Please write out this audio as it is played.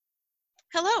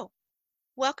Hello,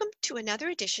 welcome to another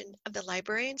edition of the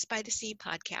Librarians by the Sea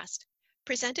podcast,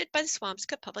 presented by the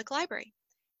Swampscott Public Library.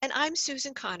 And I'm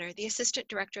Susan Connor, the Assistant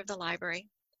Director of the library.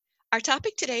 Our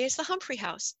topic today is the Humphrey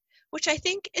House, which I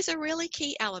think is a really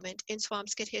key element in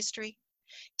Swampscott history.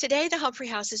 Today, the Humphrey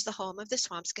House is the home of the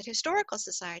Swampscott Historical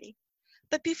Society,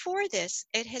 but before this,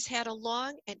 it has had a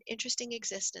long and interesting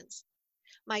existence.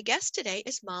 My guest today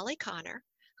is Molly Connor,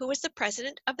 who is the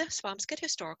president of the Swampscott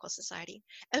Historical Society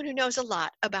and who knows a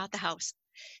lot about the house.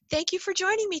 Thank you for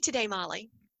joining me today,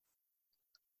 Molly.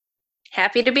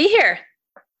 Happy to be here.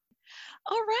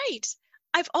 All right.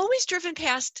 I've always driven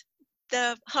past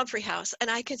the Humphrey House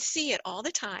and I can see it all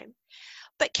the time.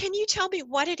 But can you tell me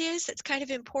what it is that's kind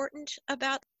of important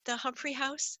about the Humphrey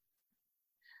House?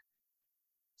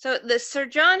 So the Sir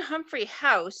John Humphrey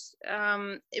House,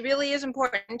 it really is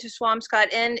important to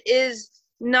Swampscott and is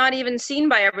not even seen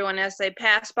by everyone as they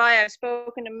pass by. I've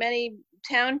spoken to many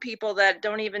town people that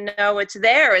don't even know it's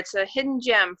there. It's a hidden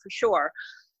gem for sure.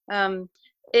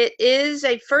 It is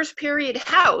a first period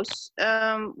house,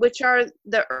 which are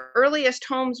the earliest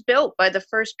homes built by the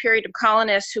first period of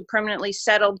colonists who permanently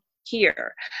settled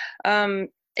here.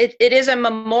 It is a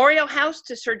memorial house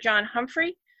to Sir John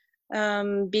Humphrey.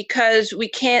 Because we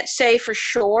can't say for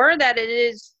sure that it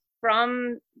is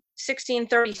from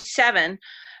 1637.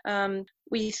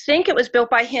 We think it was built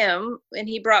by him, and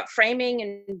he brought framing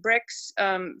and bricks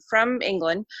from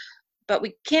England, but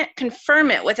we can't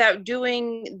confirm it without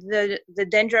doing the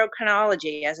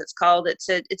dendrochronology, as it's called. It's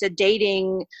a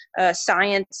dating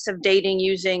science of dating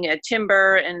using a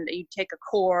timber, and you take a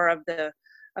core of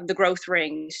the growth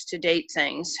rings to date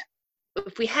things.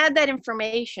 If we had that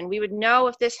information, we would know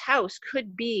if this house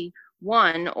could be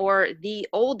one or the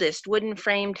oldest wooden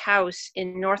framed house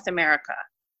in North America.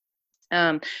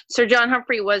 Sir John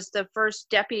Humphrey was the first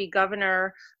deputy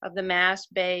governor of the Mass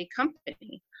Bay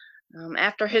Company.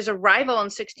 After his arrival in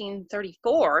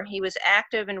 1634, he was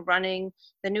active in running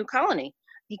the new colony.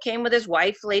 He came with his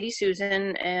wife, Lady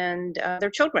Susan, and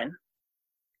their children.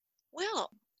 Well,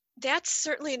 that's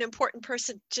certainly an important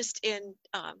person just in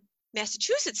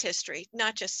Massachusetts history,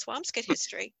 not just Swampscott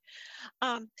history.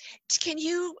 Can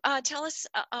you tell us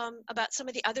about some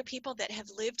of the other people that have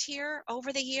lived here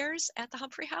over the years at the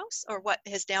Humphrey House, or what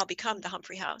has now become the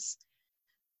Humphrey House?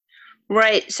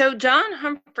 Right. So John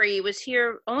Humphrey was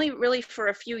here only really for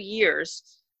a few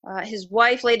years. His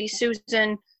wife, Lady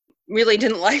Susan, really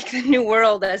didn't like the New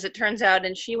World, as it turns out,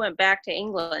 and she went back to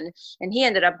England, and he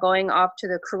ended up going off to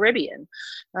the Caribbean.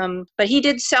 But he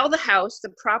did sell the house,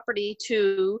 the property,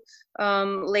 to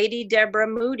Lady Deborah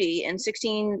Moody in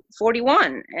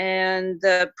 1641, and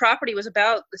the property was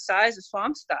about the size of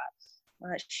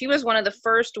Swampscott. She was one of the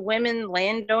first women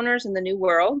landowners in the New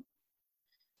World.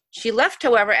 She left,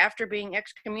 however, after being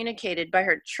excommunicated by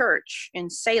her church in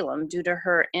Salem due to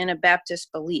her Anabaptist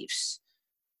beliefs.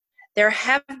 There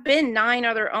have been 9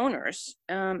 other owners,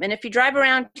 and if you drive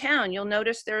around town, you'll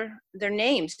notice their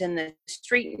names in the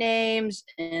street names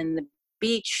and the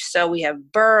beach. So we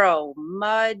have Burrow,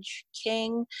 Mudge,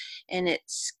 King, and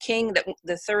it's King that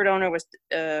the third owner was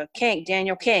King,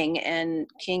 Daniel King, and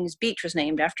King's Beach was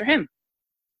named after him.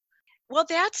 Well,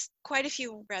 that's quite a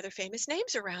few rather famous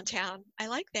names around town. I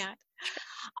like that.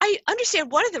 I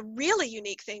understand one of the really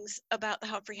unique things about the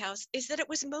Humphrey House is that it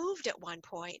was moved at one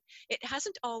point. It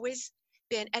hasn't always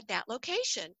been at that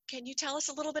location. Can you tell us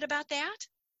a little bit about that?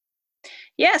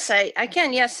 Yes, I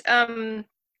can. Yes.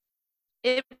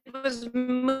 It was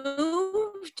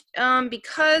moved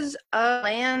because of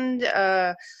land,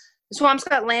 the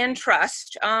Swampscott Land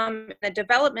Trust, the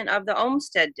development of the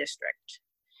Olmsted District.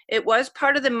 It was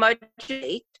part of the Mudge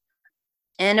Estate,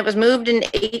 and it was moved in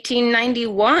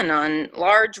 1891 on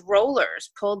large rollers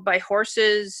pulled by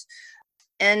horses.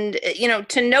 And,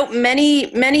 to note,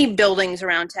 many buildings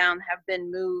around town have been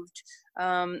moved,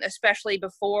 especially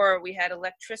before we had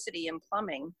electricity and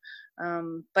plumbing.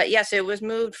 But yes, it was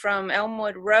moved from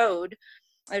Elmwood Road.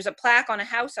 There's a plaque on a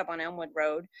house up on Elmwood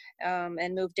Road,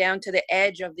 and moved down to the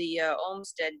edge of the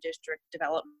Olmsted District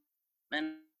development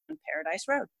on Paradise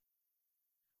Road.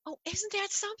 Oh, isn't that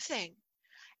something?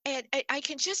 And I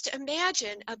can just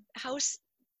imagine a house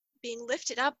being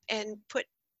lifted up and put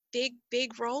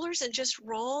big rollers and just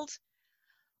rolled.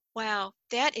 Wow,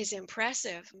 that is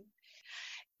impressive.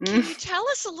 Can you tell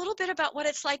us a little bit about what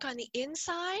it's like on the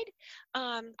inside?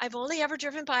 I've only ever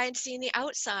driven by and seen the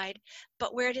outside,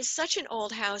 but where it is such an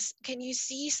old house, can you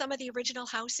see some of the original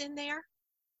house in there?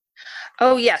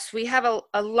 Oh, yes, we have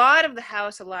a lot of the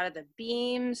house, a lot of the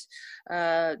beams.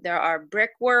 There are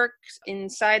brickwork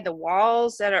inside the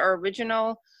walls that are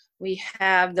original. We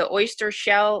have the oyster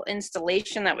shell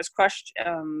installation that was crushed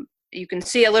you can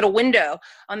see a little window.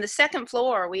 On the second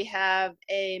floor, we have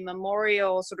a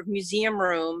memorial sort of museum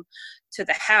room to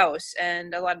the house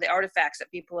and a lot of the artifacts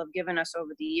that people have given us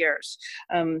over the years.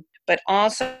 But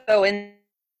also in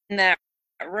that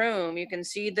room, you can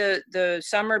see the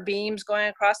summer beams going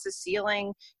across the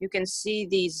ceiling. You can see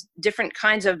these different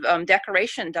kinds of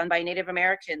decoration done by Native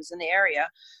Americans in the area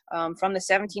from the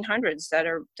 1700s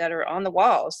that are on the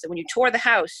walls. So when you tour the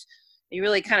house, you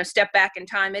really kind of step back in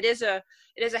time. It is a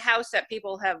house that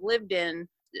people have lived in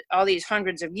all these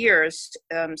hundreds of years.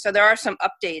 So there are some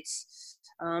updates.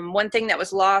 One thing that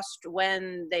was lost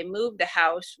when they moved the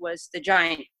house was the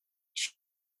giant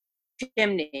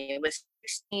chimney. It was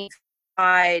 16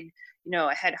 side,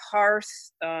 it had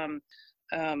hearth,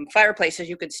 fireplaces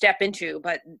you could step into,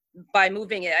 but by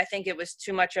moving it, I think it was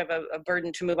too much of a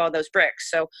burden to move all those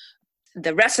bricks. So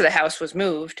the rest of the house was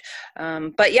moved.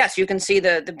 But yes, you can see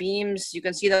the beams, you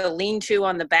can see the lean-to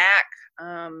on the back.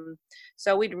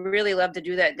 So we'd really love to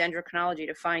do that dendrochronology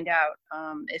to find out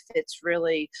if it's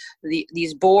really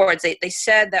these boards. They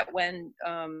said that when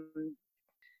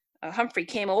Humphrey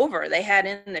came over, they had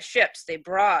in the ships, they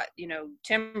brought,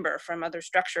 timber from other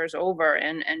structures over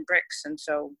and bricks. And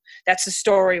so that's the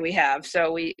story we have.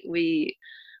 So we're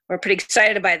pretty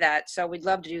excited by that. So we'd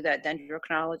love to do that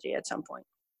dendrochronology at some point.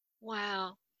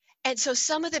 Wow. And so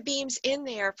some of the beams in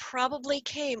there probably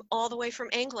came all the way from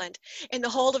England in the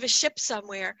hold of a ship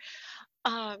somewhere.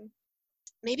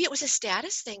 Maybe it was a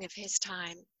status thing of his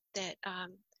time that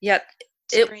yeah.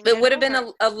 It would have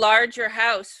been a larger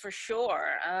house for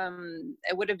sure.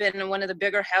 It would have been one of the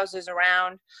bigger houses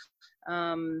around,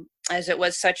 as it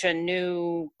was such a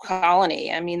new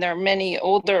colony. I mean, there are many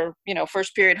older,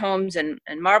 first period homes in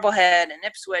Marblehead and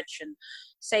Ipswich and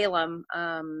Salem,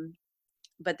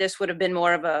 but this would have been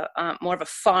more of a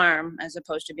farm as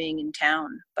opposed to being in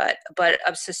town, but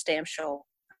of substantial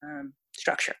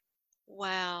structure.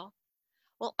 Wow.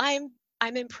 Well,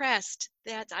 I'm impressed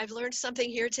that I've learned something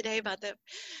here today about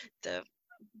the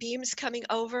beams coming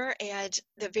over and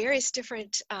the various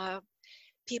different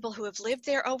people who have lived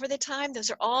there over the time. Those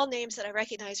are all names that I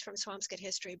recognize from Swampscott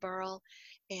history, Burrell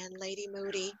and Lady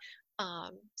Moody.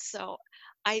 So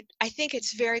I think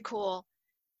it's very cool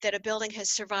that a building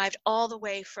has survived all the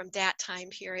way from that time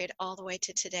period all the way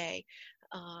to today.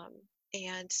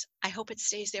 And I hope it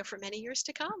stays there for many years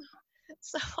to come.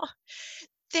 So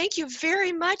thank you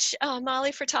very much,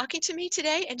 Molly, for talking to me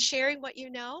today and sharing what you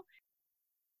know.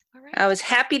 All right. I was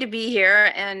happy to be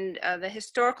here, and the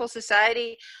Historical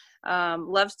Society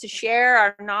loves to share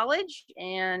our knowledge,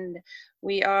 and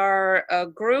we are a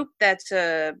group that's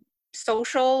a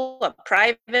social, a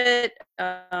private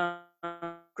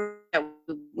group.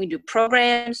 We do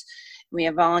programs, we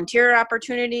have volunteer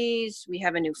opportunities, we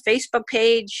have a new Facebook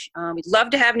page. We'd love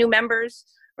to have new members.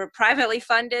 We're privately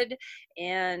funded,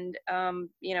 and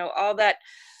all that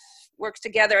works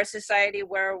together, a society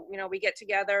where we get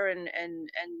together and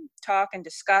talk and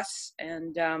discuss.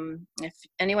 And if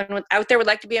anyone out there would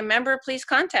like to be a member, please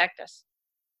contact us.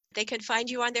 They can find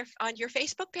you on your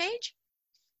Facebook page?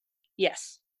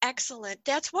 Yes. Excellent.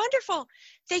 That's wonderful.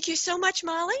 Thank you so much,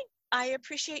 Molly. I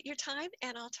appreciate your time,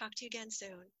 and I'll talk to you again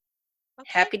soon. Okay?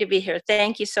 Happy to be here.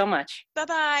 Thank you so much.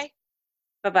 Bye-bye.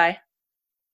 Bye-bye.